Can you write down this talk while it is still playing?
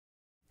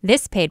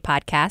This paid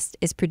podcast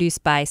is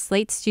produced by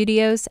Slate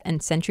Studios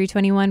and Century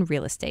 21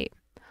 Real Estate.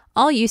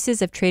 All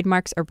uses of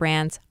trademarks or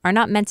brands are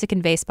not meant to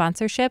convey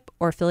sponsorship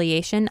or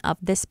affiliation of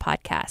this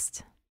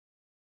podcast.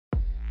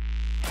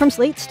 From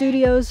Slate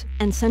Studios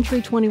and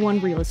Century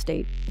 21 Real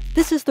Estate,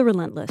 this is The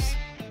Relentless,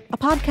 a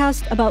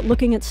podcast about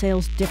looking at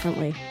sales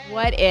differently.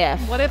 What if?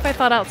 What if I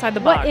thought outside the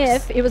box? What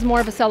if it was more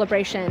of a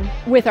celebration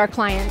with our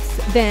clients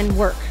than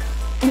work?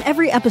 In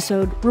every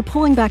episode, we're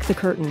pulling back the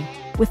curtain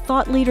with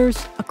thought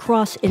leaders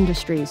across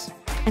industries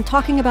and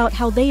talking about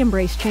how they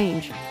embrace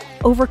change,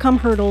 overcome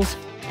hurdles,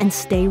 and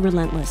stay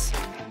relentless.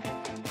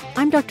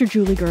 I'm Dr.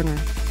 Julie Gurner.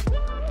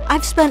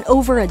 I've spent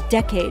over a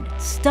decade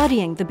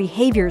studying the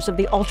behaviors of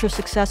the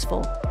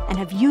ultra-successful and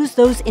have used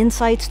those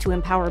insights to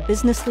empower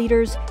business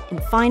leaders in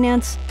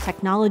finance,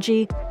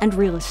 technology, and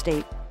real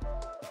estate.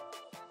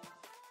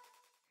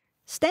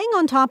 Staying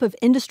on top of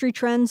industry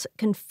trends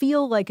can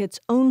feel like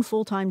its own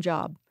full-time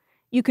job.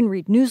 You can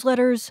read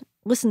newsletters,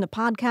 listen to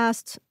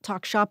podcasts,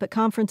 talk shop at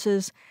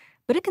conferences,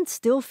 but it can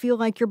still feel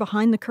like you're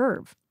behind the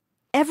curve.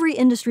 Every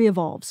industry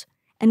evolves,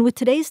 and with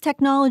today's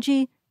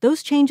technology,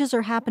 those changes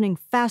are happening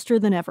faster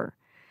than ever.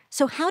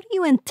 So how do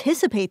you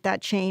anticipate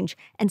that change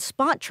and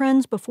spot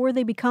trends before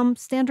they become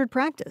standard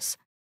practice?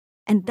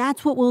 And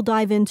that's what we'll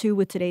dive into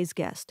with today's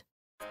guest.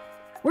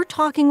 We're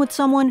talking with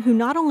someone who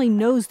not only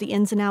knows the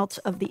ins and outs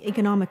of the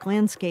economic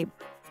landscape,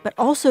 but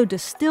also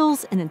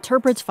distills and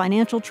interprets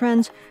financial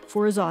trends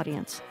for his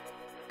audience.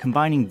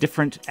 Combining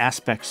different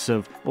aspects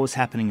of what was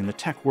happening in the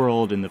tech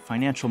world, in the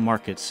financial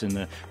markets, in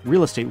the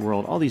real estate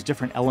world, all these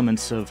different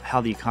elements of how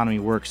the economy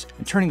works,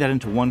 and turning that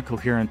into one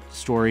coherent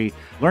story.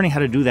 Learning how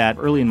to do that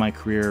early in my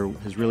career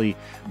has really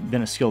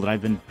been a skill that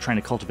I've been trying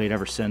to cultivate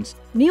ever since.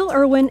 Neil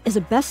Irwin is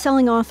a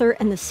best-selling author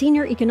and the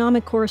senior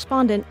economic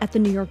correspondent at the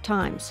New York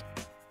Times.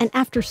 And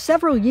after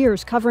several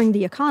years covering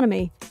the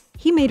economy,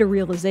 he made a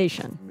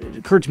realization. It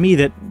occurred to me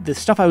that the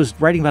stuff I was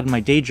writing about in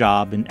my day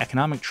job in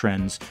economic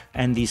trends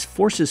and these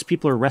forces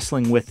people are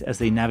wrestling with as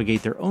they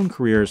navigate their own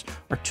careers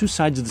are two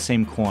sides of the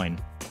same coin.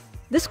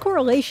 This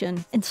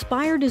correlation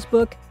inspired his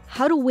book,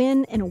 How to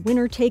Win in a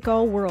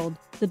Winner-Take-All World,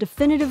 the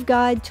definitive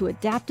guide to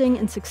adapting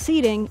and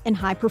succeeding in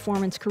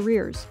high-performance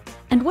careers.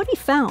 And what he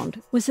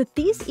found was that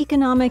these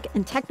economic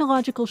and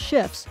technological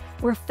shifts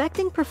were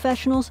affecting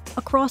professionals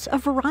across a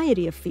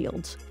variety of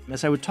fields.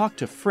 As I would talk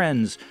to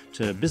friends,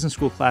 to business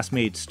school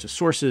classmates, to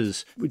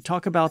sources, we'd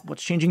talk about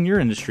what's changing in your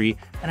industry,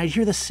 and I'd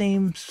hear the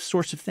same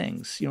sorts of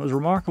things. It was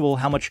remarkable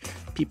how much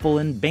people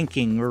in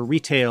banking or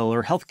retail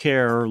or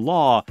healthcare or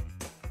law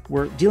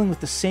were dealing with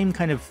the same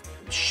kind of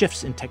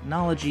shifts in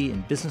technology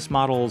and business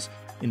models,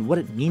 in what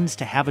it means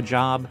to have a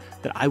job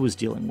that I was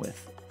dealing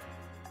with.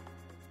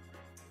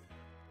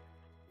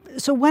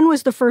 So when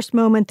was the first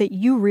moment that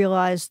you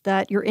realized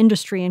that your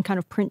industry and kind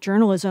of print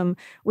journalism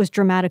was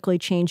dramatically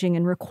changing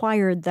and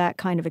required that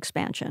kind of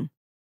expansion?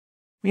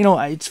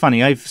 It's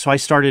funny. I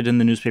started in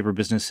the newspaper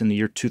business in the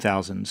year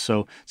 2000.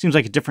 So it seems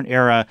like a different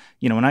era.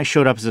 When I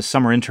showed up as a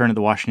summer intern at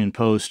the Washington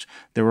Post,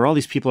 there were all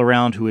these people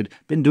around who had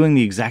been doing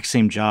the exact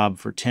same job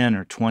for 10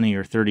 or 20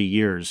 or 30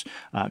 years.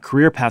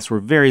 Career paths were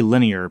very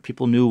linear.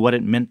 People knew what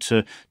it meant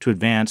to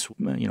advance,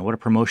 what a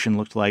promotion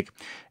looked like.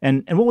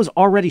 And what was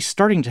already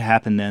starting to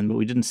happen then, but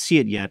we didn't see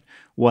it yet,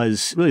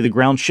 was really the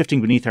ground shifting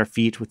beneath our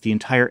feet with the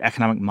entire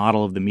economic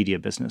model of the media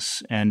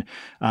business. And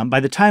by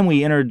the time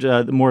we entered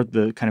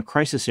the kind of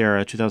crisis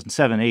era,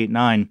 2007, 8,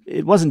 9,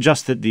 it wasn't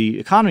just that the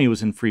economy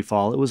was in free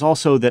fall, it was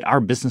also that our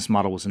business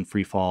model was in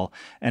free fall.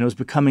 And it was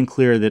becoming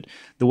clear that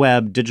the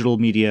web, digital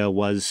media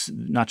was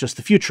not just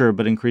the future,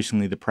 but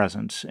increasingly the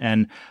present.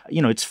 And,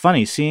 it's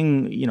funny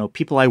seeing,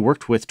 people I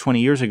worked with 20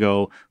 years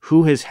ago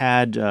who has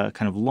had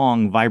kind of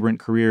long, vibrant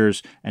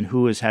careers and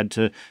who has had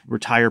to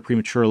retire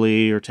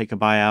prematurely or take a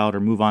buyout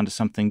or move on to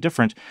something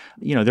different.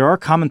 There are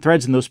common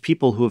threads in those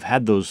people who have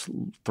had those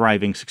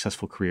thriving,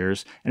 successful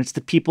careers, and it's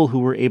the people who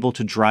were able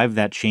to drive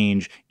that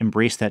change,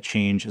 embrace that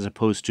change, as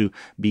opposed to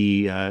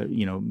be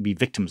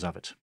victims of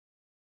it.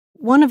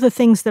 One of the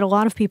things that a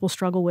lot of people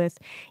struggle with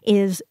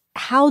is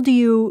how do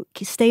you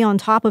stay on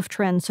top of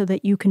trends so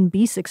that you can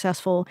be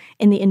successful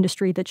in the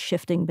industry that's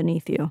shifting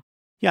beneath you?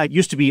 Yeah, it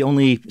used to be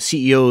only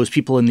CEOs,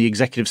 people in the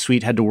executive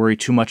suite had to worry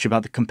too much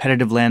about the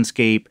competitive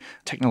landscape,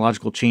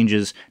 technological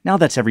changes. Now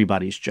that's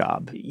everybody's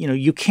job.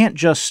 You can't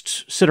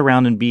just sit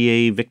around and be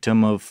a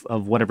victim of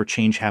whatever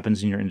change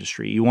happens in your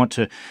industry. You want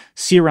to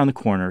see around the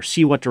corner,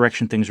 see what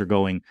direction things are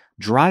going,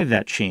 drive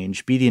that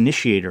change, be the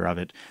initiator of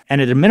it,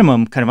 and at a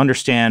minimum, kind of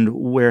understand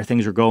where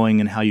things are going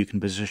and how you can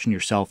position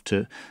yourself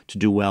to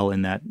do well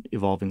in that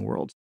evolving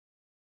world.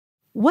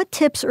 What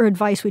tips or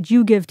advice would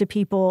you give to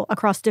people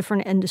across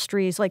different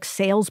industries, like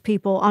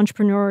salespeople,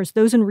 entrepreneurs,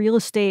 those in real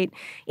estate?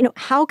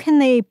 How can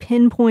they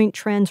pinpoint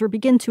trends or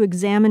begin to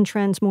examine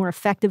trends more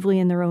effectively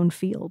in their own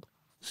field?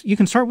 You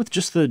can start with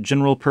just the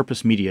general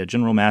purpose media,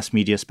 general mass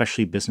media,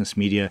 especially business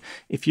media.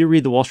 If you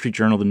read the Wall Street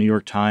Journal, the New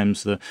York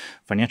Times, the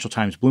Financial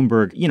Times,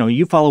 Bloomberg,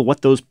 you follow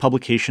what those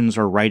publications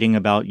are writing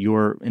about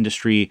your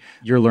industry,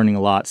 you're learning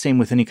a lot. Same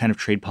with any kind of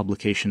trade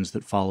publications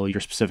that follow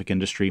your specific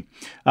industry.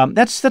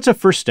 That's a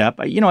first step.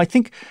 I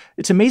think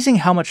it's amazing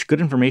how much good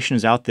information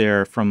is out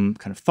there from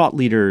kind of thought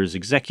leaders,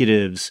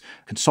 executives,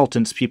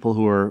 consultants, people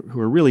who are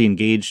really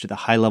engaged at the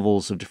high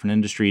levels of different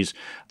industries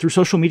through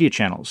social media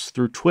channels,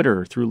 through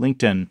Twitter, through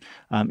LinkedIn.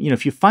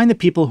 If you find the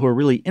people who are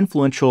really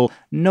influential,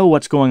 know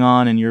what's going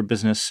on in your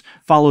business,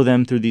 follow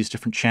them through these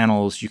different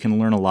channels, you can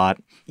learn a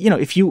lot.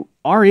 If you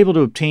are able to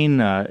obtain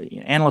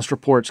analyst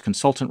reports,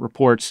 consultant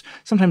reports,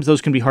 sometimes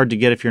those can be hard to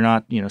get if you're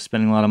not,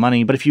 spending a lot of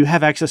money. But if you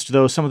have access to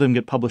those, some of them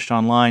get published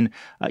online,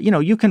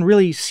 you can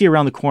really see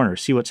around the corner,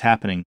 see what's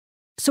happening.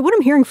 So what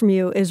I'm hearing from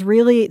you is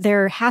really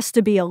there has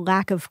to be a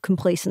lack of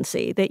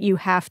complacency, that you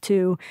have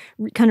to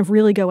kind of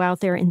really go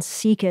out there and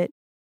seek it.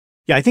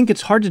 Yeah, I think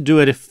it's hard to do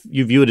it if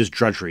you view it as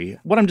drudgery.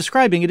 What I'm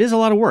describing, it is a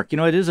lot of work.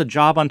 It is a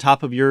job on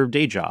top of your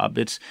day job.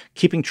 It's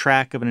keeping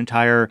track of an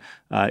entire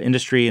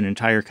industry, an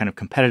entire kind of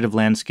competitive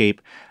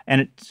landscape.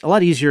 And it's a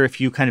lot easier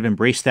if you kind of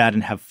embrace that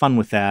and have fun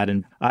with that.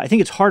 And I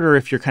think it's harder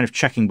if you're kind of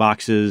checking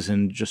boxes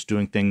and just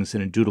doing things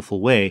in a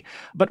dutiful way.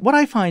 But what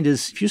I find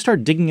is if you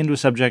start digging into a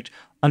subject,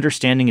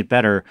 understanding it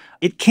better,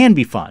 it can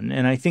be fun.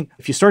 And I think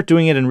if you start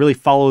doing it and really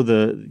follow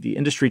the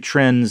industry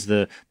trends,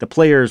 the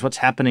players, what's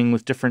happening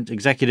with different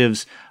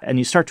executives, and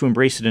you start to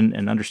embrace it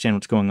and understand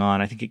what's going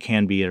on, I think it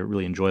can be a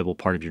really enjoyable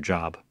part of your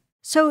job.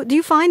 So do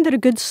you find that a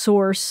good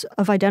source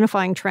of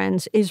identifying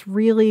trends is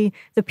really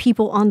the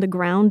people on the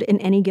ground in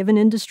any given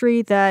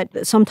industry,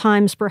 that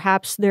sometimes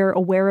perhaps they're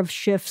aware of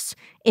shifts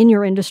in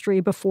your industry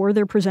before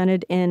they're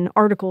presented in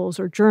articles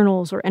or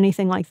journals or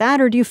anything like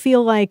that? Or do you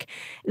feel like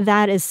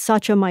that is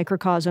such a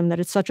microcosm, that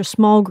it's such a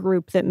small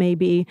group that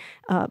maybe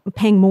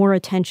paying more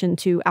attention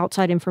to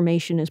outside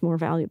information is more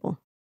valuable?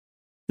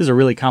 This is a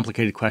really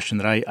complicated question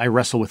that I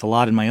wrestle with a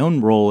lot in my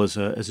own role as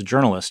a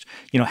journalist.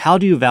 How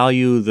do you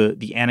value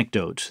the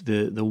anecdote,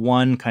 the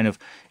one kind of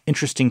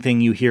interesting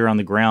thing you hear on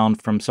the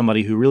ground from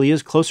somebody who really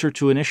is closer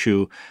to an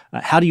issue?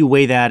 How do you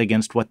weigh that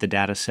against what the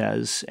data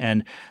says?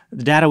 And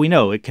the data, we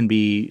know, it can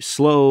be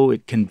slow.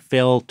 It can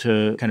fail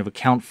to kind of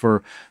account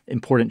for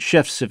important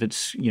shifts if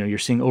it's, you're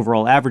seeing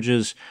overall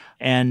averages.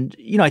 And,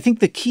 I think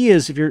the key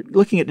is if you're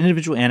looking at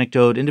individual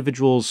anecdote,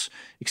 individuals'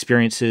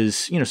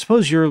 experiences,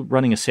 suppose you're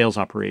running a sales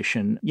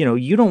operation,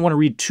 you don't want to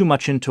read too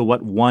much into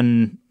what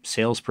one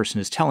salesperson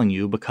is telling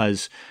you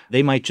because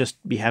they might just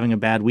be having a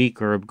bad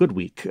week or a good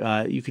week.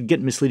 You could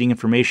get misleading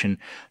information.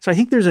 So I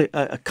think there's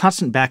a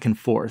constant back and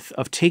forth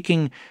of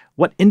taking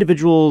what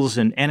individuals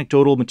and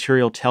anecdotal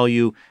material tell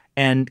you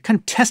and kind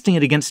of testing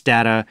it against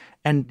data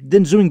and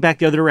then zooming back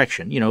the other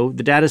direction.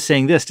 The data is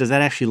saying this. Does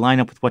that actually line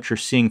up with what you're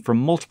seeing from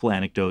multiple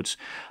anecdotes?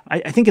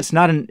 I think it's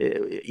not an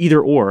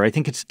either or. I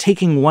think it's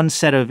taking one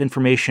set of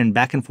information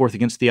back and forth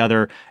against the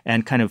other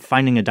and kind of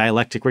finding a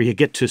dialectic where you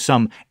get to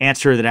some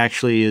answer that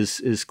actually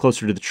is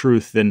closer to the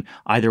truth than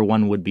either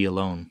one would be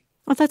alone.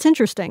 Well, that's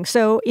interesting.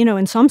 So,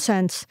 in some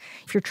sense,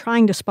 if you're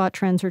trying to spot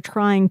trends or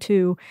trying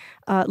to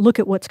look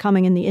at what's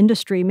coming in the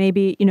industry,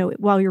 maybe,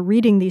 while you're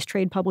reading these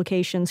trade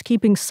publications,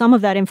 keeping some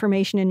of that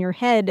information in your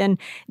head, and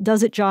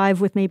does it jive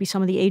with maybe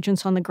some of the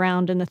agents on the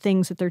ground and the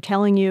things that they're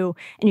telling you,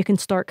 and you can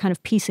start kind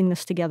of piecing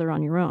this together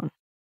on your own.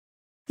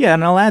 Yeah,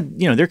 and I'll add,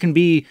 there can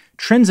be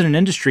trends in an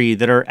industry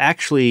that are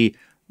actually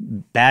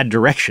bad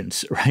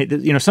directions, right?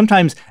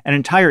 Sometimes an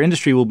entire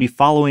industry will be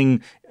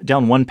following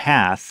down one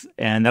path,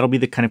 and that'll be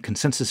the kind of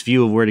consensus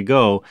view of where to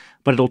go,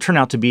 but it'll turn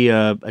out to be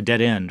a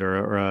dead end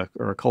or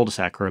a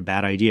cul-de-sac or a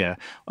bad idea.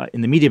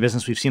 In the media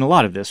business, we've seen a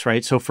lot of this,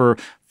 right? So for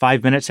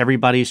 5 minutes,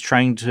 everybody's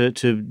trying to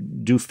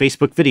do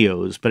Facebook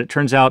videos, but it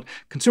turns out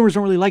consumers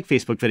don't really like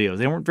Facebook videos.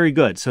 They weren't very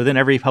good. So then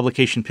every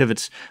publication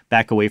pivots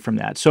back away from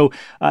that. So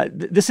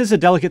this is a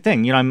delicate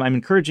thing. I'm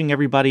encouraging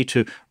everybody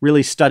to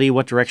really study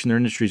what direction their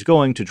industry is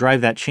going to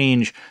drive that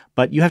change,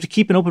 but you have to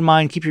keep an open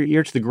mind, keep your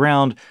ear to the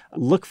ground,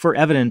 look for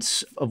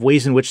evidence of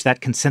ways in which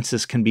that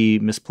consensus can be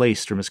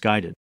misplaced or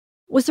misguided.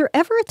 Was there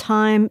ever a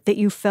time that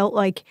you felt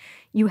like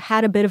you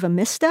had a bit of a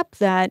misstep,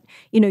 that,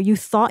 you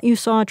thought you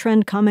saw a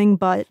trend coming,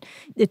 but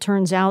it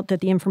turns out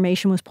that the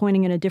information was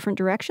pointing in a different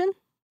direction?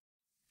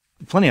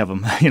 Plenty of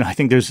them. I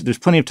think there's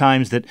plenty of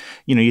times that,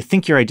 you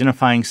think you're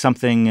identifying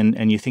something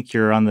and you think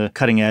you're on the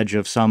cutting edge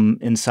of some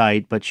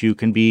insight, but you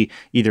can be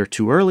either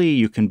too early,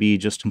 you can be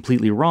just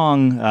completely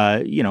wrong.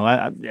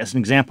 As an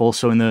example,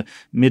 so in the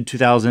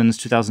mid-2000s,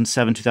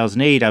 2007,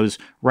 2008, I was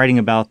writing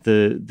about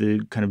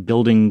the kind of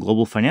building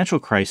global financial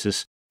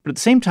crisis. But at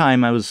the same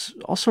time, I was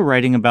also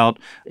writing about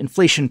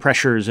inflation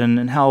pressures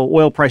and how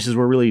oil prices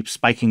were really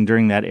spiking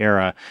during that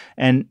era.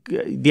 And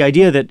the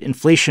idea that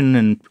inflation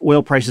and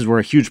oil prices were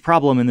a huge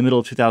problem in the middle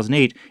of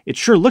 2008, it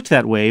sure looked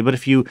that way. But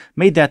if you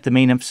made that the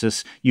main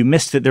emphasis, you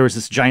missed that there was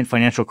this giant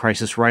financial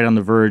crisis right on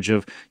the verge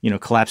of,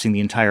 collapsing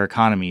the entire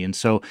economy. And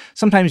so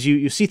sometimes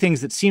you see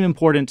things that seem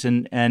important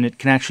and it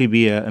can actually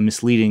be a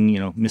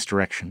misleading,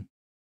 misdirection.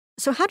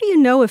 So how do you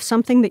know if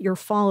something that you're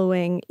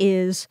following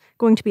is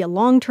going to be a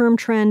long-term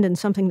trend and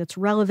something that's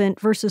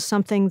relevant versus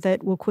something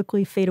that will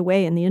quickly fade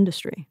away in the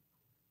industry?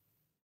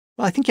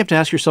 Well, I think you have to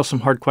ask yourself some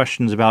hard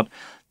questions about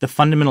the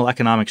fundamental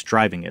economics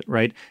driving it,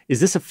 right? Is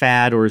this a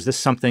fad, or is this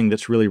something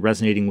that's really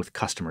resonating with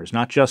customers,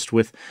 not just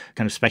with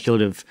kind of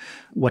speculative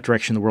what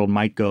direction the world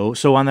might go?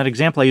 So on that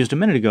example I used a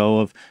minute ago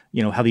of,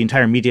 how the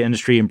entire media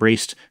industry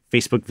embraced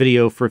Facebook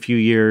video for a few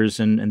years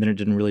and then it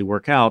didn't really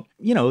work out,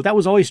 that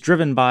was always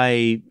driven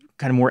by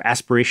kind of more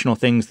aspirational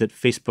things that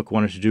Facebook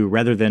wanted to do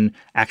rather than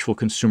actual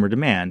consumer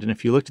demand. And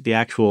if you looked at the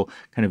actual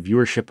kind of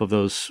viewership of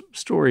those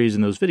stories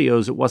and those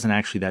videos, it wasn't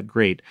actually that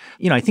great.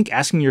 I think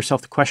asking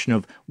yourself the question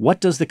of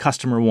what does the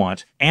customer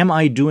want? Am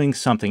I doing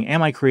something?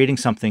 Am I creating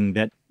something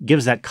that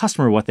gives that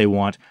customer what they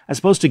want, as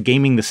opposed to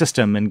gaming the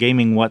system and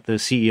gaming what the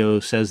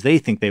CEO says they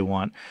think they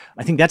want?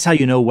 I think that's how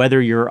you know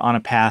whether you're on a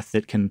path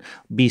that can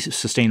be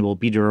sustainable,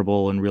 be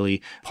durable, and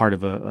really part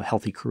of a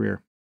healthy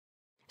career.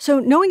 So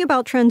knowing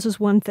about trends is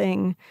one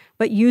thing,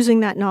 but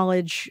using that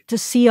knowledge to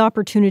see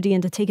opportunity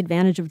and to take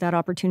advantage of that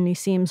opportunity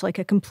seems like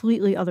a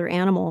completely other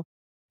animal.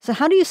 So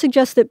how do you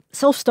suggest that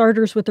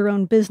self-starters with their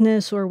own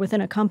business or within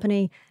a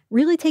company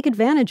really take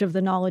advantage of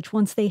the knowledge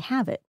once they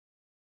have it?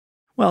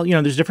 Well,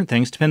 there's different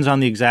things. Depends on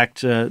the exact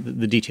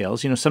the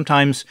details.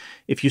 Sometimes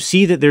if you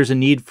see that there's a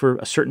need for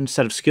a certain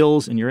set of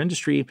skills in your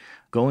industry,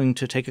 going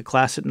to take a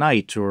class at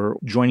night or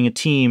joining a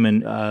team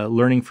and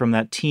learning from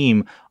that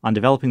team on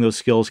developing those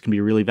skills can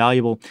be really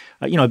valuable.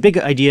 A big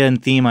idea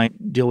and theme I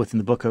deal with in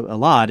the book a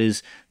lot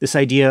is this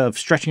idea of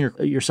stretching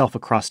yourself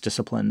across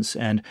disciplines.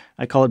 And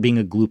I call it being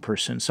a glue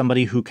person,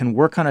 somebody who can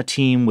work on a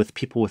team with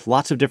people with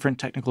lots of different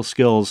technical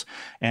skills.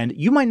 And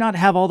you might not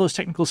have all those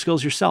technical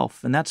skills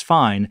yourself, and that's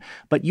fine,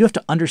 but you have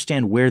to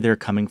understand where they're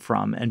coming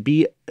from and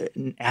be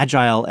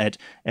agile at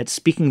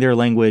speaking their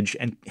language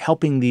and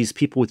helping these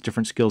people with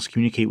different skills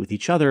communicate with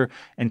each other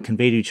and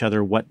convey to each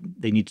other what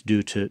they need to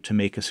do to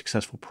make a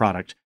successful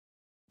product.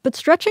 But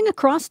stretching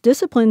across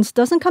disciplines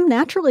doesn't come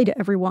naturally to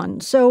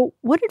everyone. So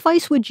what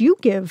advice would you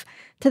give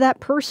to that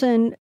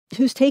person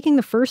who's taking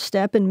the first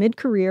step in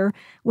mid-career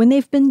when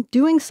they've been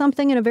doing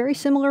something in a very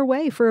similar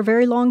way for a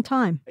very long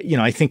time?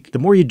 I think the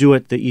more you do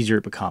it, the easier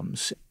it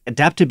becomes.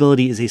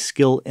 Adaptability is a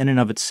skill in and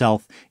of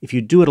itself. If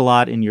you do it a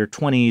lot in your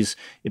 20s,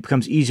 it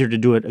becomes easier to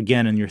do it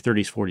again in your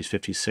 30s, 40s,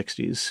 50s,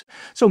 60s.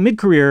 So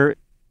mid-career,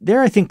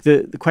 there, I think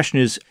the question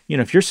is,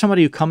 if you're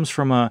somebody who comes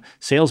from a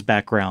sales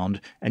background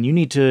and you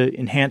need to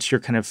enhance your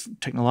kind of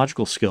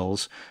technological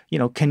skills,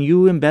 can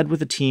you embed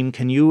with a team?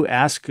 Can you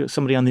ask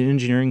somebody on the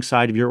engineering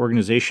side of your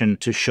organization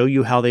to show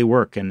you how they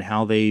work and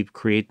how they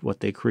create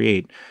what they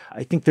create?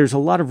 I think there's a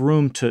lot of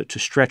room to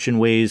stretch in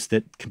ways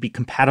that can be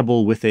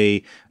compatible with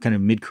a kind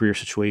of mid-career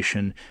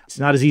situation. It's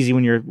not as easy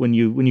when you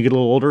get a little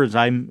older, as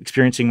I'm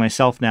experiencing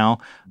myself now,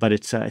 but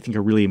it's I think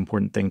a really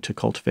important thing to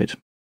cultivate.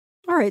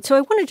 All right, so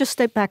I want to just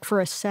step back for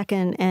a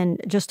second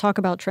and just talk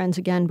about trends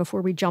again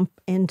before we jump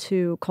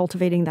into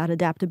cultivating that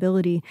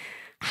adaptability.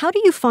 How do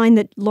you find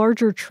that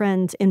larger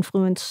trends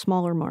influence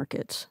smaller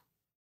markets?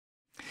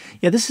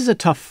 Yeah, this is a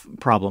tough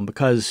problem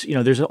because,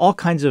 there's all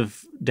kinds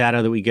of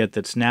data that we get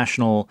that's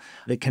national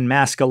that can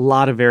mask a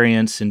lot of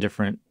variance in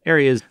different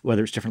areas,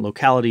 whether it's different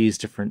localities,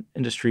 different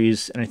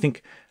industries. And I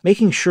think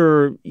making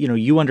sure,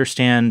 you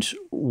understand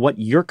what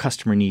your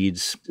customer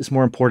needs is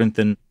more important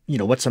than,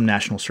 what some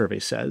national survey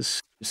says.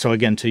 So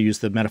again, to use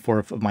the metaphor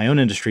of my own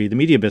industry, the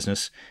media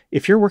business,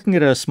 if you're working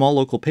at a small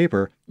local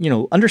paper,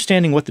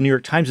 understanding what the New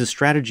York Times'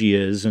 strategy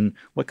is and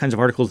what kinds of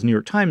articles the New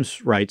York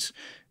Times writes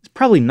is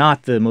probably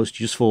not the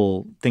most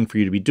useful thing for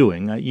you to be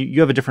doing.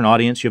 You have a different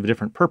audience, you have a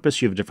different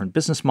purpose, you have a different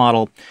business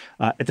model.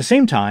 At the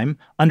same time,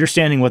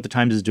 understanding what the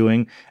Times is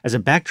doing as a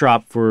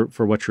backdrop for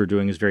what you're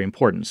doing is very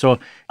important. So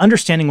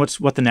understanding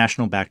what the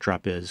national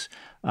backdrop is,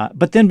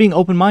 but then being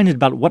open-minded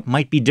about what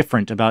might be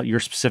different about your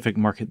specific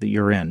market that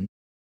you're in.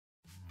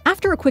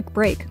 After a quick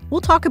break,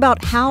 we'll talk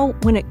about how,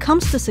 when it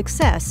comes to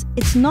success,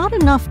 it's not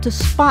enough to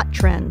spot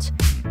trends.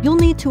 You'll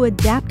need to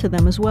adapt to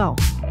them as well.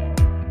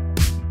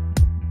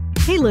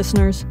 Hey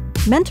listeners,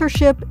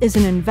 mentorship is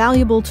an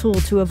invaluable tool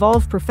to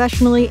evolve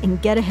professionally and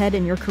get ahead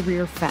in your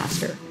career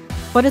faster.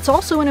 But it's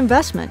also an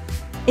investment.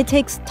 It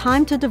takes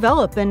time to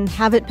develop and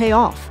have it pay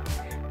off.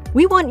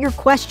 We want your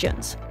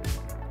questions.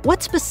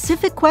 What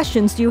specific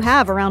questions do you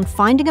have around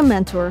finding a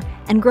mentor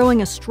and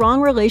growing a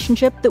strong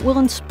relationship that will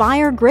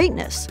inspire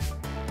greatness?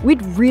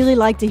 We'd really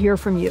like to hear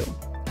from you.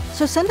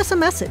 So send us a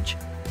message.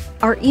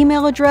 Our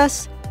email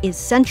address is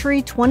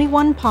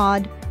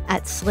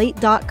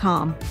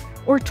century21pod@slate.com,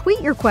 or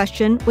tweet your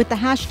question with the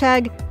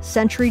hashtag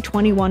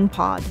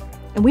century21pod,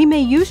 and we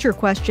may use your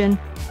question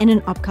in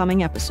an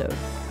upcoming episode.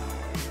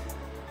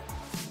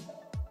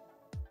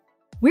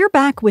 We're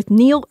back with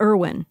Neil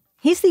Irwin.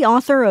 He's the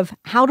author of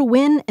How to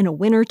Win in a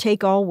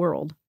Winner-Take-All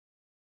World.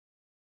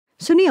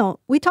 So Neil,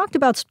 we talked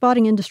about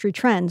spotting industry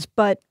trends,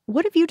 but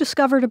what have you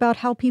discovered about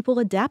how people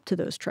adapt to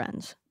those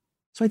trends?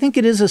 So I think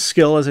it is a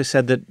skill, as I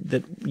said,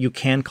 that you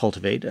can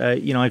cultivate.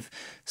 I've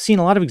seen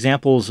a lot of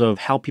examples of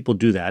how people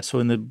do that. So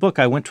in the book,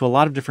 I went to a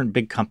lot of different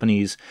big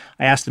companies.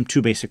 I asked them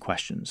two basic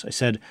questions. I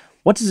said,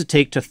 what does it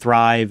take to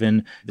thrive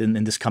in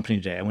this company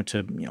today? I went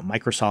to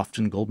Microsoft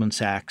and Goldman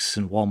Sachs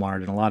and Walmart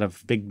and a lot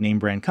of big name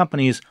brand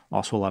companies,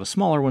 also a lot of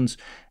smaller ones,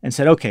 and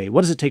said, okay,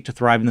 what does it take to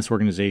thrive in this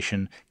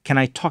organization? Can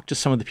I talk to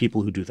some of the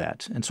people who do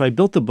that? And so I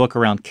built the book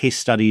around case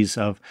studies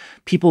of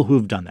people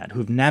who've done that,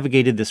 who've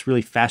navigated this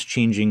really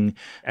fast-changing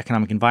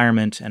economic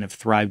environment and have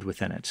thrived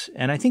within it.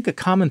 And I think a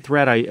common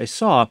thread I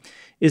saw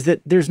is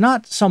that there's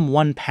not some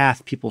one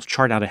path people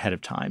chart out ahead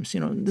of time.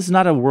 So, this is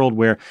not a world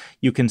where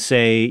you can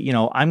say,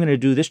 I'm going to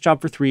do this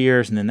job for 3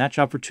 years and then that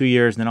job for 2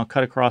 years, and then I'll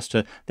cut across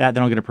to that,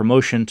 then I'll get a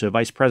promotion to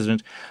vice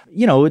president.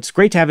 It's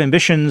great to have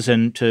ambitions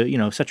and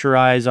to, set your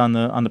eyes on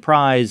the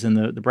prize and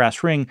the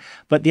brass ring.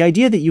 But the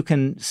idea that you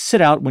can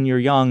sit out when you're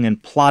young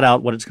and plot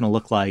out what it's going to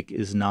look like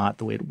is not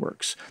the way it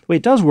works. The way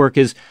it does work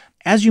is,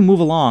 as you move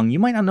along, you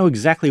might not know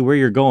exactly where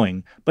you're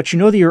going, but you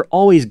know that you're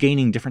always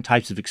gaining different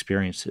types of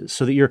experiences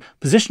so that you're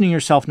positioning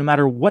yourself no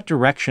matter what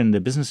direction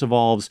the business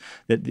evolves,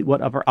 that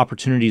what other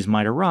opportunities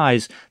might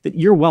arise, that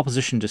you're well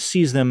positioned to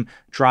seize them,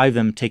 drive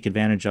them, take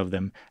advantage of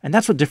them. And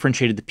that's what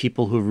differentiated the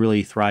people who have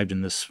really thrived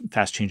in this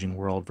fast-changing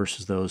world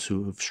versus those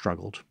who have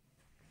struggled.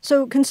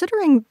 So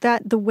considering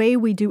that the way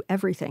we do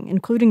everything,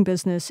 including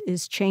business,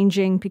 is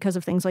changing because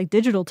of things like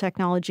digital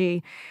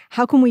technology,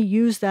 how can we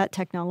use that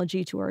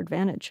technology to our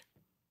advantage?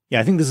 Yeah,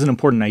 I think this is an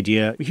important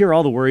idea. We hear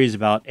all the worries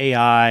about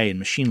AI and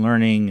machine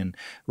learning and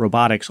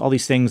robotics, all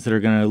these things that are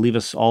going to leave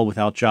us all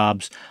without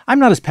jobs. I'm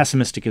not as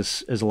pessimistic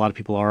as a lot of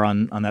people are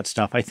on that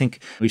stuff. I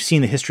think we've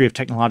seen the history of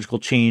technological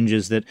change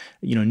is that,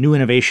 new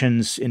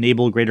innovations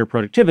enable greater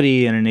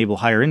productivity and enable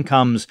higher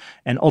incomes.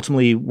 And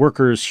ultimately,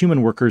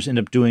 human workers, end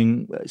up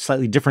doing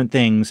slightly different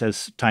things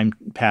as time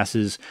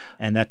passes,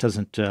 and that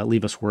doesn't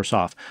leave us worse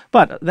off.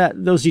 But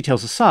those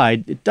details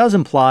aside, it does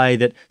imply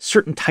that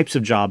certain types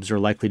of jobs are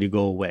likely to go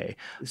away.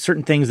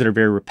 Certain things that are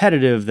very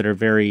repetitive, that are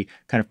very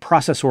kind of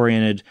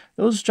process-oriented,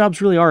 those jobs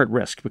really are at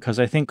risk because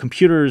I think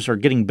computers are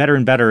getting better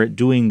and better at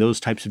doing those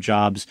types of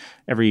jobs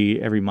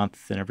every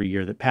month and every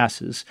year that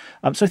passes.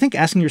 So I think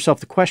asking yourself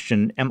the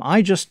question, am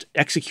I just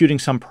executing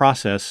some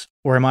process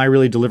or am I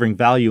really delivering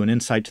value and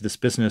insight to this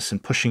business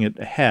and pushing it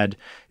ahead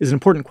is an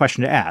important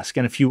question to ask.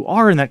 And if you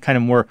are in that kind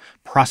of more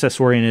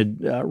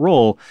process-oriented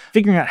role,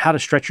 figuring out how to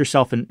stretch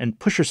yourself and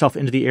push yourself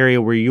into the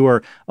area where you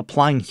are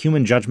applying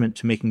human judgment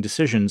to making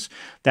decisions,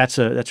 that's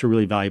a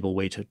really valuable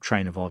way to try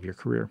and evolve your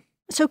career.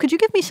 So could you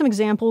give me some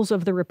examples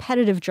of the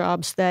repetitive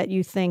jobs that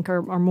you think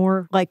are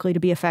more likely to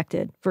be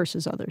affected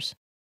versus others?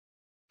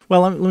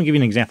 Well, let me give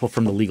you an example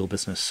from the legal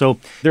business. So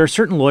there are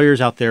certain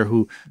lawyers out there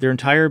who their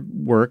entire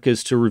work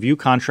is to review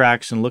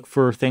contracts and look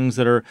for things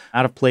that are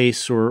out of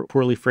place or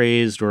poorly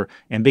phrased or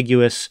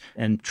ambiguous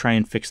and try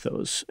and fix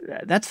those.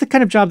 That's the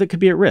kind of job that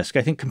could be at risk.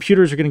 I think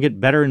computers are going to get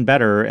better and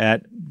better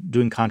at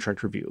doing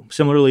contract review.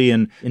 Similarly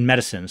in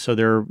medicine. So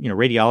there are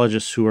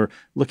radiologists who are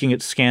looking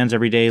at scans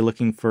every day,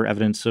 looking for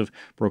evidence of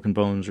broken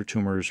bones or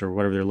tumors or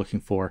whatever they're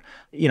looking for.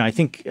 I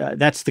think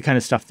that's the kind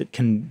of stuff that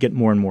can get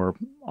more and more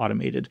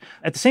automated.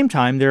 At the same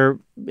time,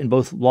 in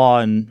both law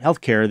and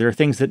healthcare, there are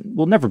things that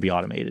will never be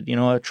automated.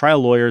 A trial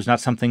lawyer is not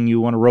something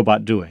you want a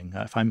robot doing.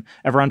 If I'm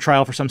ever on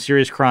trial for some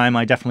serious crime,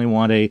 I definitely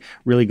want a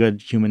really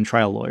good human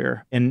trial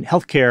lawyer. In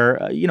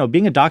healthcare,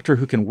 being a doctor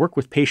who can work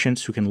with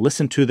patients, who can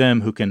listen to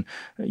them, who can,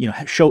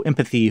 show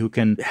empathy, who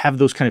can have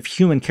those kind of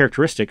human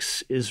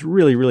characteristics is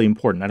really, really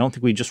important. I don't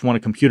think we just want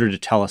a computer to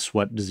tell us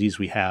what disease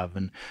we have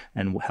and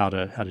how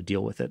to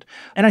deal with it.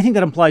 And I think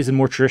that applies in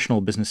more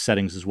traditional business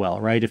settings as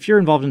well, right? If you're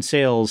involved in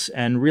sales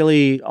and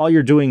really all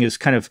you're doing is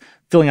kind of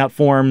filling out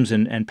forms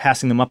and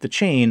passing them up the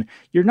chain,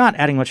 you're not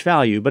adding much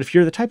value. But if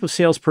you're the type of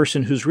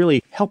salesperson who's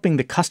really helping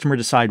the customer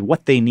decide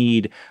what they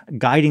need,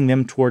 guiding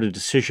them toward a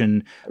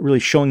decision, really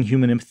showing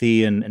human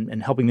empathy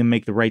and helping them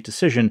make the right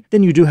decision,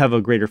 then you do have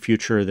a greater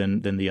future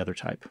than the other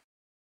type.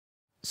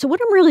 So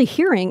what I'm really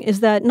hearing is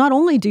that not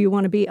only do you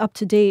want to be up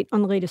to date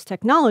on the latest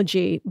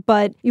technology,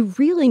 but you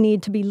really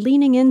need to be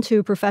leaning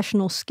into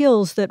professional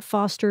skills that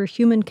foster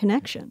human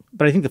connection.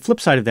 But I think the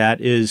flip side of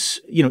that is,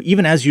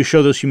 even as you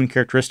show those human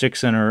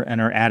characteristics and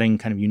are adding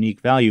kind of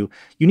unique value,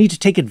 you need to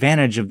take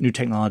advantage of new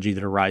technology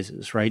that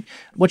arises, right?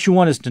 What you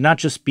want is to not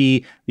just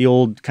be the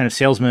old kind of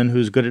salesman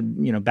who's good at,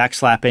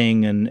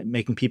 backslapping and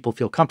making people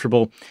feel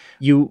comfortable.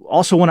 You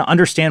also want to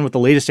understand what the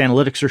latest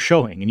analytics are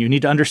showing, and you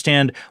need to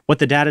understand what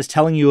the data is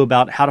telling you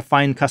about how to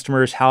find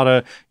customers, how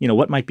to,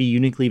 what might be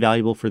uniquely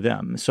valuable for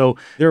them. So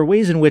there are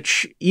ways in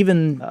which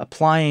even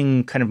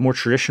applying kind of more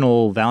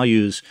traditional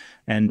values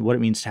and what it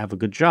means to have a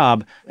good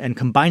job and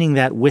combining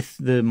that with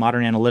the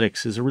modern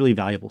analytics is a really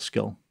valuable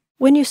skill.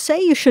 When you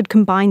say you should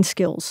combine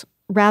skills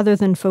rather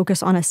than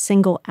focus on a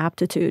single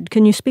aptitude,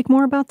 can you speak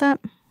more about that?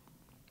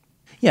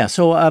 Yeah,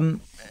 so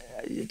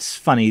it's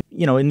funny.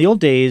 In the old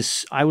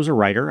days, I was a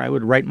writer. I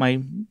would write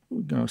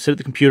sit at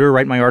the computer,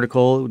 write my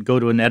article. It would go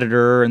to an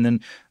editor and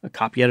then a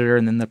copy editor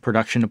and then the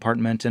production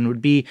department, and it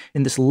would be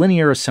in this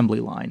linear assembly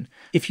line.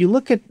 If you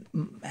look at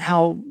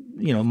how,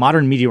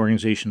 modern media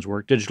organizations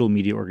work, digital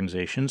media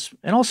organizations,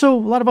 and also a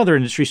lot of other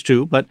industries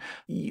too, but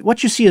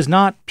what you see is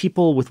not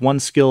people with one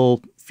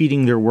skill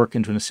feeding their work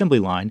into an assembly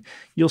line,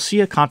 you'll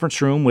see a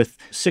conference room with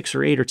 6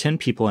 or 8 or 10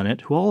 people in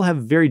it who all have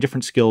very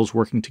different skills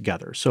working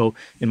together. So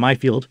in my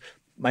field,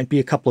 might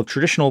be a couple of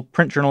traditional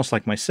print journalists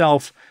like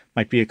myself,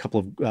 might be a couple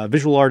of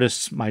visual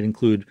artists, might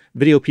include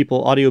video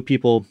people, audio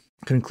people,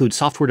 can include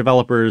software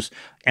developers,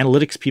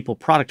 analytics people,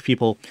 product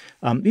people.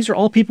 These are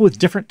all people with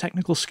different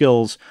technical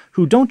skills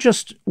who don't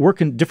just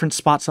work in different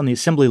spots on the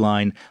assembly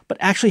line, but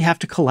actually have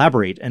to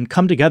collaborate and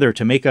come together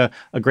to make a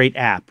great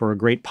app or a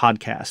great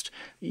podcast.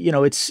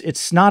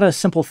 It's not a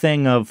simple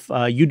thing of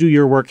you do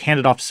your work, hand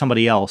it off to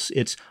somebody else.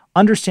 It's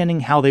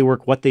understanding how they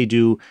work, what they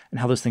do, and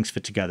how those things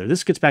fit together.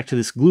 This gets back to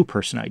this glue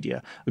person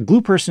idea. A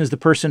glue person is the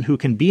person who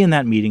can be in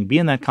that meeting, be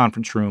in that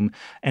conference room,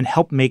 and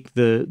help make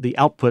the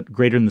output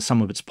greater than the sum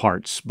of its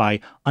parts by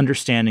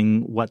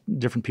understanding what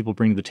different people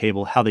bring to the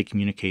table, how they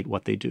communicate,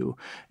 what they do.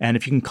 And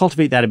if you can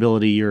cultivate that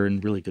ability, you're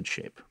in really good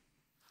shape.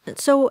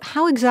 So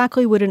how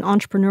exactly would an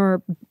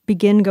entrepreneur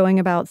begin going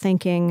about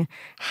thinking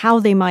how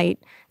they might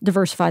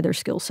diversify their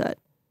skill set?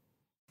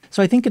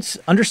 So I think it's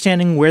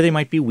understanding where they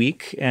might be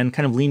weak and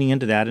kind of leaning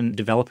into that and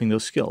developing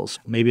those skills.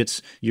 Maybe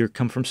it's you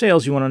come from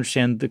sales, you want to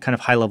understand the kind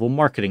of high-level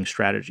marketing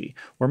strategy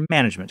or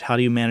management. How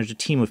do you manage a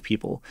team of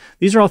people?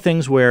 These are all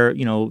things where,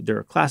 there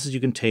are classes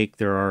you can take.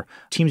 There are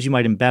teams you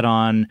might embed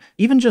on.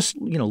 Even just,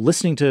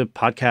 listening to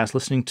podcasts,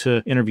 listening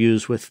to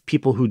interviews with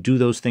people who do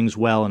those things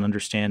well and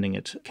understanding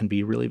it can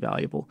be really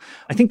valuable.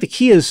 I think the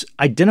key is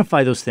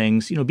identify those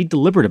things, be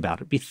deliberate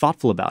about it, be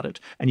thoughtful about it.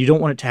 And you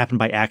don't want it to happen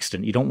by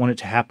accident. You don't want it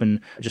to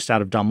happen just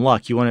out of dumb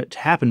luck. You want it to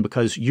happen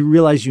because you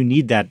realize you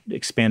need that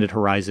expanded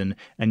horizon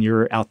and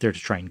you're out there to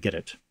try and get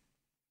it.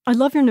 I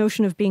love your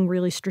notion of being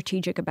really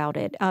strategic about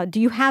it.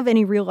 Do you have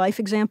any real life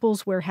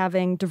examples where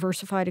having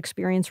diversified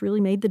experience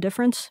really made the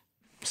difference?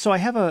 So I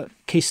have a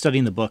case study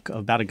in the book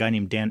about a guy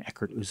named Dan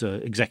Eckert, who's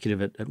an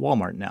executive at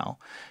Walmart now.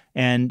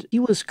 And he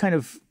was kind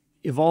of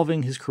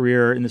evolving his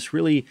career in this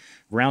really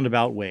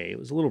roundabout way. It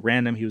was a little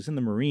random. He was in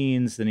the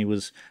Marines, then he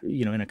was,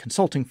 in a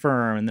consulting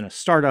firm, and then a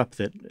startup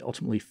that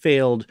ultimately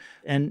failed.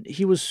 And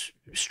he was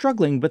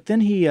struggling, but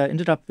then he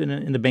ended up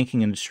in the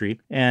banking industry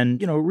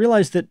and,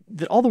 realized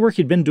that all the work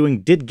he'd been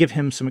doing did give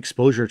him some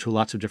exposure to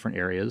lots of different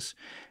areas.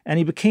 And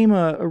he became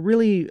a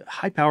really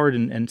high-powered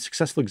and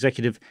successful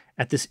executive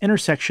at this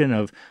intersection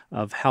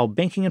of how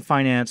banking and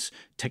finance,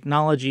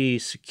 technology,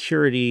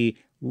 security,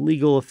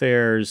 legal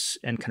affairs,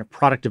 and kind of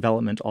product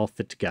development all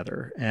fit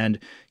together. And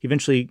he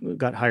eventually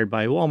got hired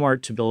by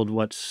Walmart to build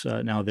what's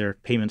now their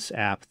payments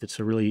app that's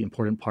a really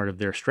important part of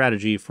their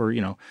strategy for,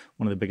 one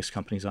of the biggest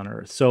companies on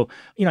earth. So,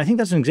 I think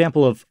that's an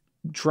example of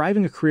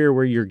driving a career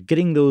where you're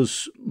getting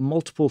those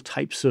multiple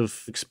types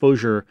of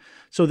exposure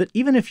so that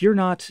even if you're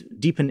not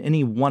deep in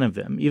any one of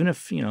them, even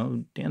if,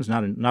 Dan's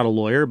not a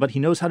lawyer, but he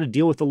knows how to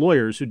deal with the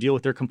lawyers who deal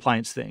with their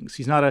compliance things.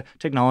 He's not a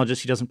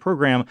technologist. He doesn't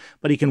program,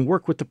 but he can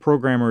work with the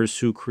programmers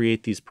who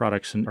create these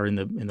products and are in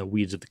the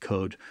weeds of the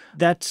code.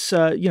 That's,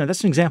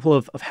 that's an example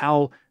of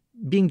how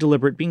being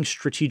deliberate, being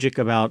strategic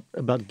about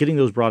getting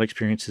those broad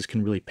experiences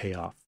can really pay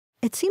off.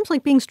 It seems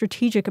like being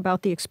strategic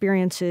about the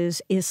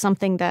experiences is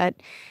something that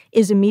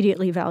is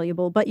immediately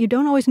valuable, but you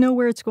don't always know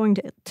where it's going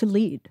to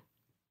lead.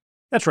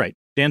 That's right.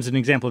 Dan's an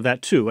example of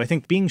that, too. I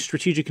think being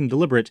strategic and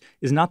deliberate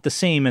is not the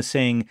same as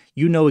saying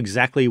you know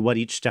exactly what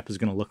each step is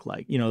going to look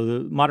like.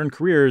 The modern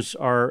careers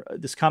are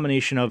this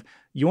combination of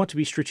you want to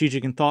be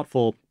strategic and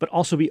thoughtful, but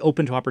also be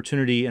open to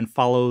opportunity and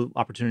follow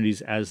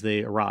opportunities as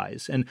they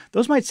arise. And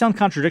those might sound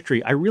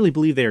contradictory. I really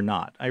believe they are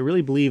not. I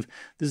really believe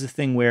this is a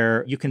thing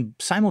where you can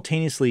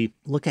simultaneously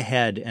look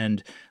ahead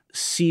and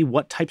see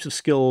what types of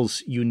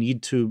skills you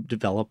need to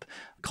develop,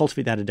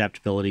 cultivate that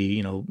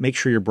adaptability, make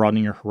sure you're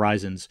broadening your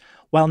horizons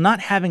while not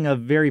having a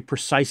very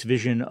precise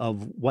vision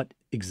of what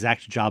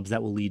exact jobs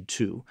that will lead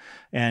to.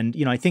 And,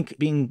 I think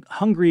being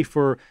hungry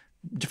for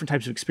different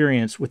types of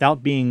experience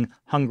without being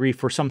hungry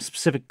for some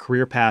specific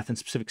career path and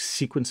specific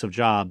sequence of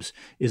jobs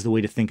is the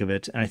way to think of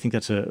it. And I think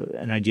that's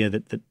an idea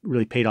that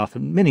really paid off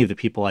in many of the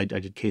people I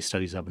did case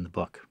studies of in the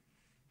book.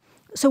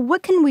 So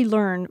what can we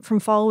learn from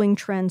following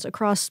trends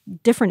across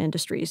different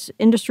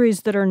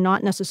industries that are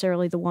not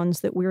necessarily the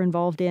ones that we're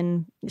involved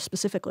in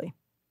specifically?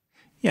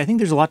 Yeah, I think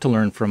there's a lot to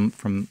learn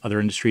from other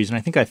industries, and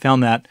I think I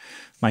found that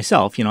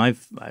myself.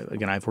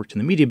 I've worked in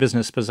the media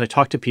business, but as I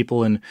talk to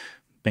people in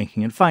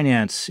banking and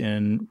finance,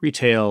 in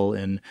retail,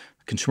 in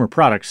consumer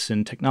products,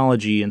 in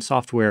technology and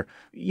software,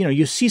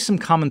 you see some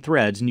common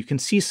threads, and you can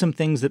see some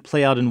things that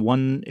play out in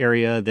one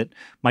area that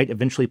might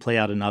eventually play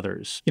out in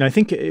others. I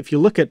think if you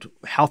look at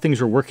how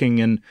things are working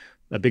in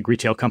a big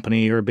retail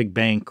company or a big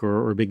bank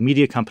or a big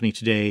media company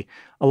today,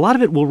 a lot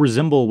of it will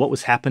resemble what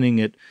was happening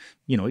at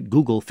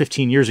Google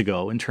 15 years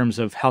ago in terms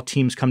of how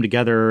teams come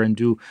together and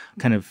do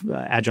kind of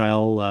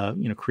agile,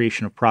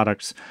 creation of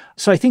products.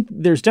 So I think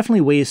there's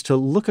definitely ways to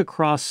look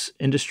across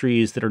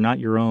industries that are not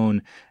your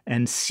own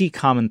and see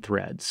common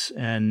threads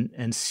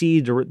and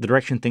see the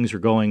direction things are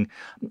going.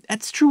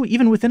 That's true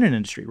even within an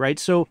industry, right?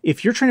 So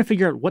if you're trying to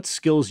figure out what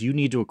skills you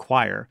need to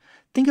acquire,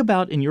 think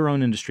about in your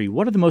own industry,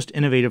 what are the most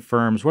innovative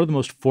firms? What are the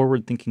most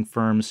forward-thinking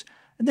firms?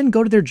 and then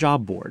go to their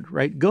job board,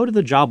 right? Go to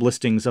the job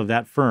listings of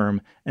that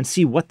firm and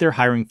see what they're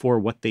hiring for,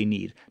 what they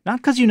need. Not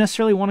because you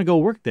necessarily want to go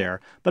work there,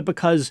 but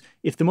because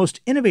if the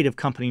most innovative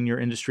company in your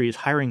industry is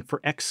hiring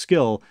for X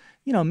skill,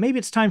 maybe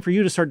it's time for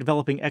you to start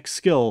developing X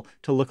skill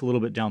to look a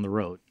little bit down the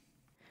road.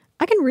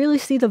 I can really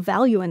see the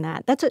value in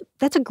that.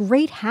 That's a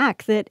great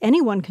hack that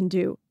anyone can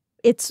do.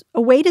 It's a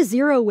way to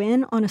zero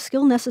in on a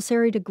skill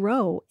necessary to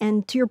grow.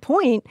 And to your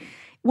point,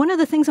 one of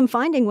the things I'm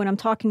finding when I'm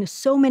talking to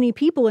so many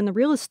people in the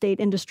real estate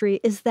industry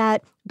is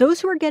that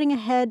those who are getting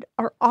ahead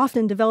are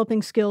often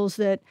developing skills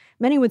that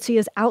many would see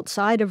as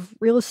outside of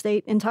real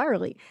estate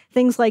entirely.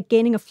 Things like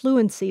gaining a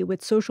fluency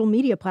with social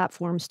media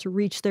platforms to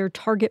reach their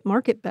target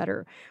market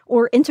better,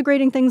 or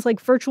integrating things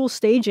like virtual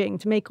staging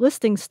to make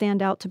listings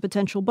stand out to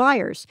potential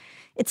buyers.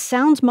 It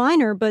sounds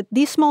minor, but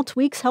these small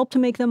tweaks help to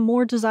make them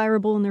more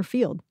desirable in their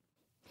field.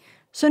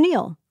 So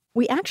Neil,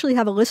 we actually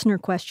have a listener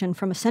question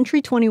from a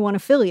Century 21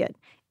 affiliate.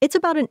 It's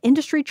about an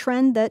industry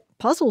trend that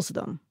puzzles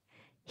them.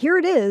 Here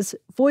it is,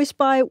 voiced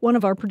by one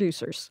of our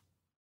producers.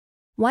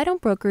 Why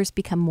don't brokers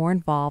become more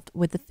involved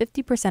with the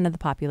 50% of the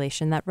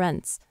population that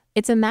rents?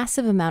 It's a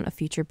massive amount of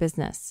future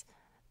business.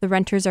 The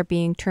renters are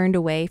being turned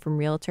away from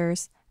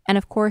realtors, and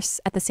of course,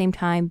 at the same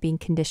time, being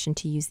conditioned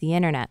to use the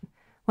internet.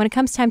 When it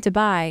comes time to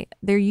buy,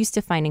 they're used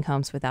to finding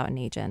homes without an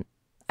agent.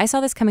 I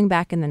saw this coming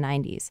back in the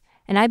 90s,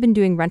 and I've been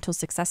doing rentals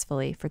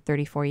successfully for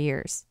 34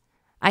 years.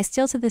 I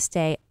still to this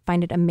day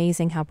find it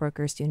amazing how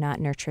brokers do not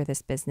nurture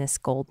this business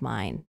gold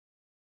mine.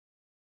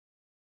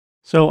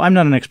 So I'm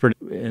not an expert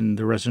in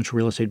the residential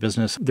real estate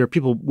business. There are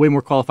people way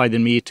more qualified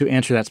than me to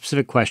answer that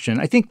specific question.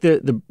 I think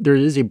there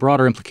is a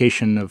broader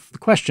implication of the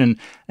question,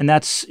 and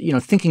that's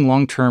thinking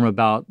long term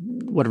about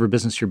whatever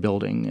business you're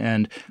building,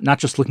 and not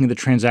just looking at the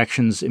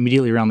transactions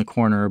immediately around the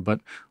corner, but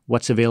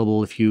what's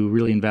available if you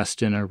really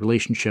invest in a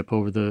relationship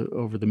over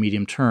the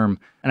medium term.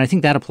 And I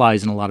think that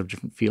applies in a lot of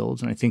different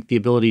fields. And I think the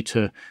ability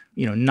to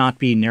not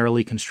be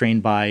narrowly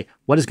constrained by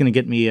what is going to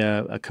get me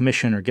a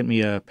commission or get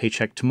me a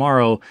paycheck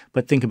tomorrow,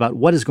 but think about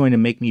what is going to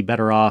make me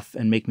better off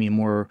and make me a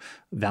more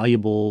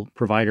valuable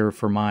provider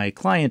for my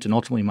client and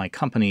ultimately my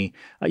company.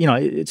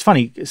 It's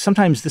funny.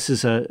 Sometimes this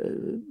is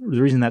the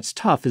reason that's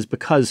tough is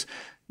because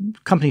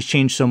companies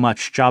change so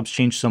much, jobs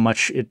change so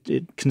much,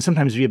 it can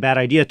sometimes be a bad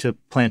idea to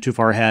plan too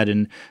far ahead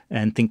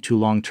and think too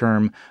long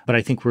term. But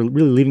I think we're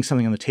really leaving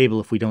something on the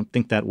table if we don't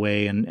think that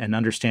way and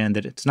understand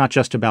that it's not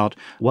just about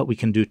what we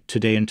can do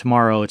today and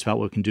tomorrow, it's about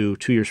what we can do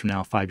 2 years from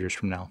now, 5 years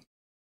from now.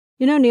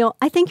 Neil,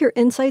 I think your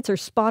insights are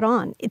spot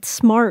on. It's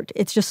smart.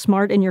 It's just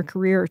smart in your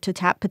career to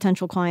tap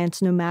potential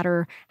clients no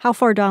matter how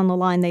far down the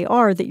line they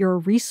are, that you're a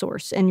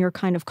resource and you're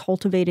kind of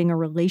cultivating a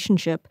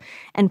relationship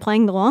and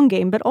playing the long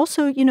game, but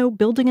also,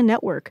 building a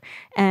network.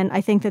 And I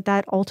think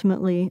that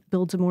ultimately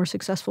builds a more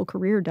successful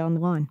career down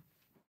the line.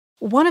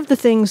 One of the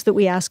things that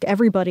we ask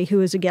everybody who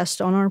is a guest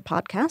on our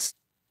podcast,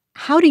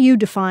 how do you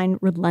define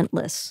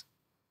relentless?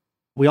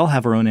 We all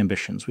have our own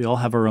ambitions. We all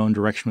have our own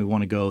direction we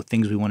want to go,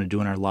 things we want to do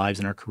in our lives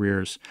and our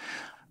careers.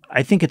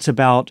 I think it's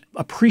about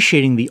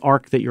appreciating the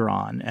arc that you're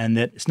on, and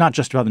that it's not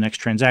just about the next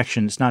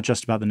transaction. It's not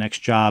just about the next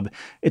job.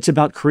 It's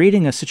about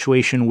creating a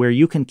situation where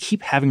you can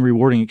keep having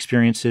rewarding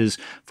experiences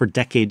for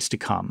decades to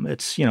come.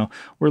 It's,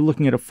 we're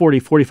looking at a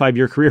 40,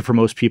 45-year career for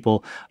most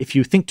people. If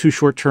you think too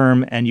short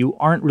term and you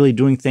aren't really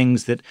doing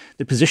things that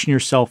position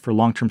yourself for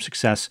long-term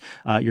success,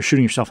 you're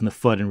shooting yourself in the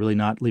foot and really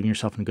not leaving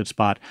yourself in a good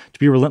spot. To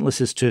be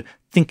relentless is to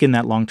think in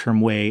that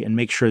long-term way and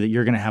make sure that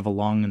you're going to have a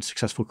long and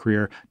successful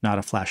career, not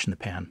a flash in the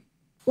pan.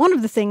 One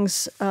of the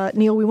things,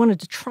 Neil, we wanted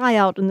to try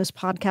out in this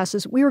podcast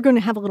is we were going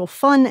to have a little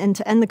fun and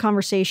to end the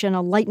conversation,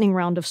 a lightning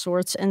round of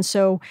sorts. And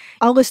so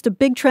I'll list a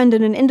big trend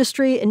in an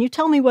industry, and you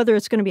tell me whether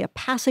it's going to be a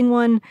passing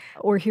one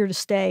or here to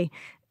stay.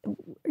 Are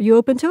you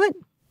open to it?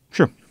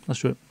 Sure. Let's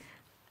do it.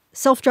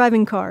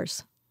 Self-driving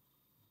cars.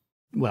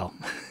 Well,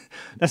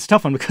 that's a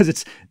tough one because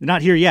it's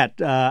not here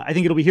yet. I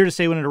think it'll be here to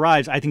stay when it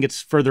arrives. I think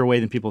it's further away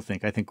than people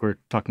think. I think we're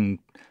talking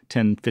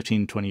 10,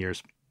 15, 20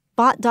 years.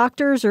 Bot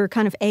doctors or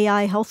kind of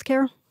AI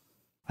healthcare?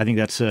 I think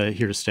that's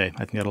here to stay.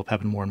 I think that'll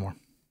happen more and more.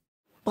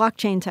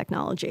 Blockchain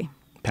technology.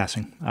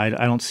 Passing. I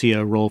don't see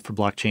a role for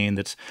blockchain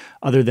that's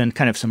other than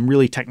kind of some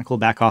really technical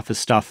back office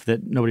stuff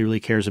that nobody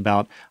really cares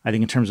about. I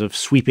think in terms of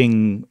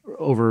sweeping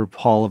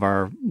overhaul of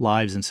our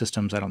lives and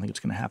systems, I don't think it's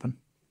going to happen.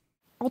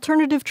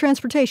 Alternative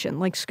transportation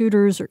like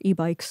scooters or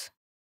e-bikes.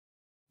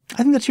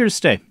 I think that's here to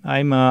stay.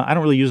 I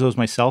don't really use those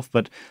myself,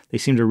 but they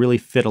seem to really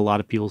fit a lot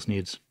of people's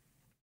needs.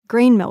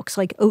 Grain milks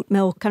like oat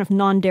milk, kind of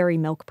non-dairy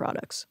milk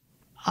products.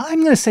 I'm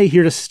going to say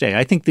here to stay.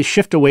 I think the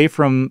shift away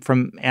from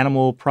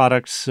animal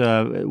products,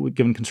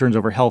 given concerns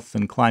over health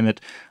and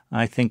climate,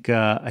 I think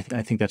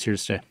that's here to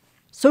stay.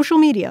 Social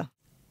media.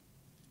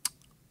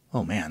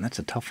 Oh man, that's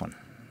a tough one.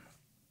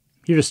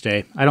 Here to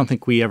stay. I don't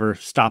think we ever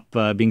stop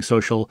being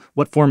social.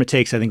 What form it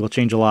takes, I think will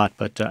change a lot,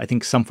 but I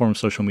think some form of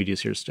social media is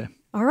here to stay.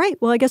 All right.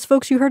 Well, I guess,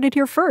 folks, you heard it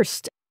here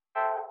first.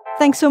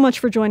 Thanks so much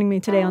for joining me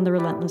today on The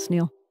Relentless,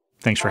 Neil.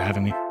 Thanks for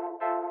having me.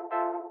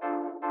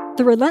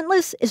 The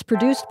Relentless is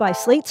produced by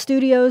Slate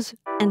Studios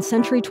and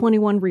Century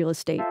 21 Real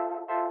Estate.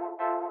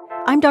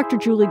 I'm Dr.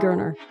 Julie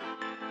Gurner.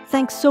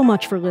 Thanks so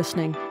much for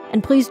listening,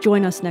 and please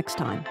join us next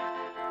time.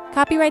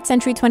 Copyright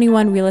Century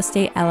 21 Real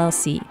Estate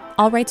LLC.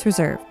 All rights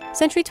reserved.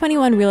 Century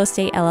 21 Real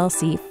Estate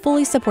LLC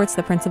fully supports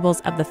the principles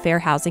of the Fair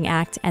Housing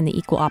Act and the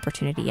Equal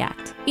Opportunity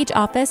Act. Each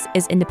office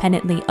is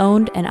independently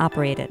owned and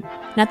operated.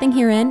 Nothing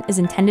herein is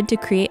intended to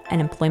create an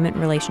employment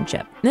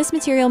relationship. This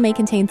material may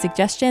contain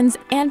suggestions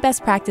and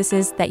best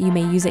practices that you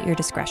may use at your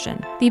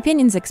discretion. The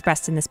opinions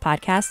expressed in this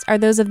podcast are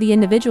those of the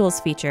individuals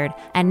featured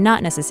and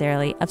not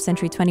necessarily of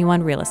Century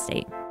 21 Real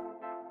Estate.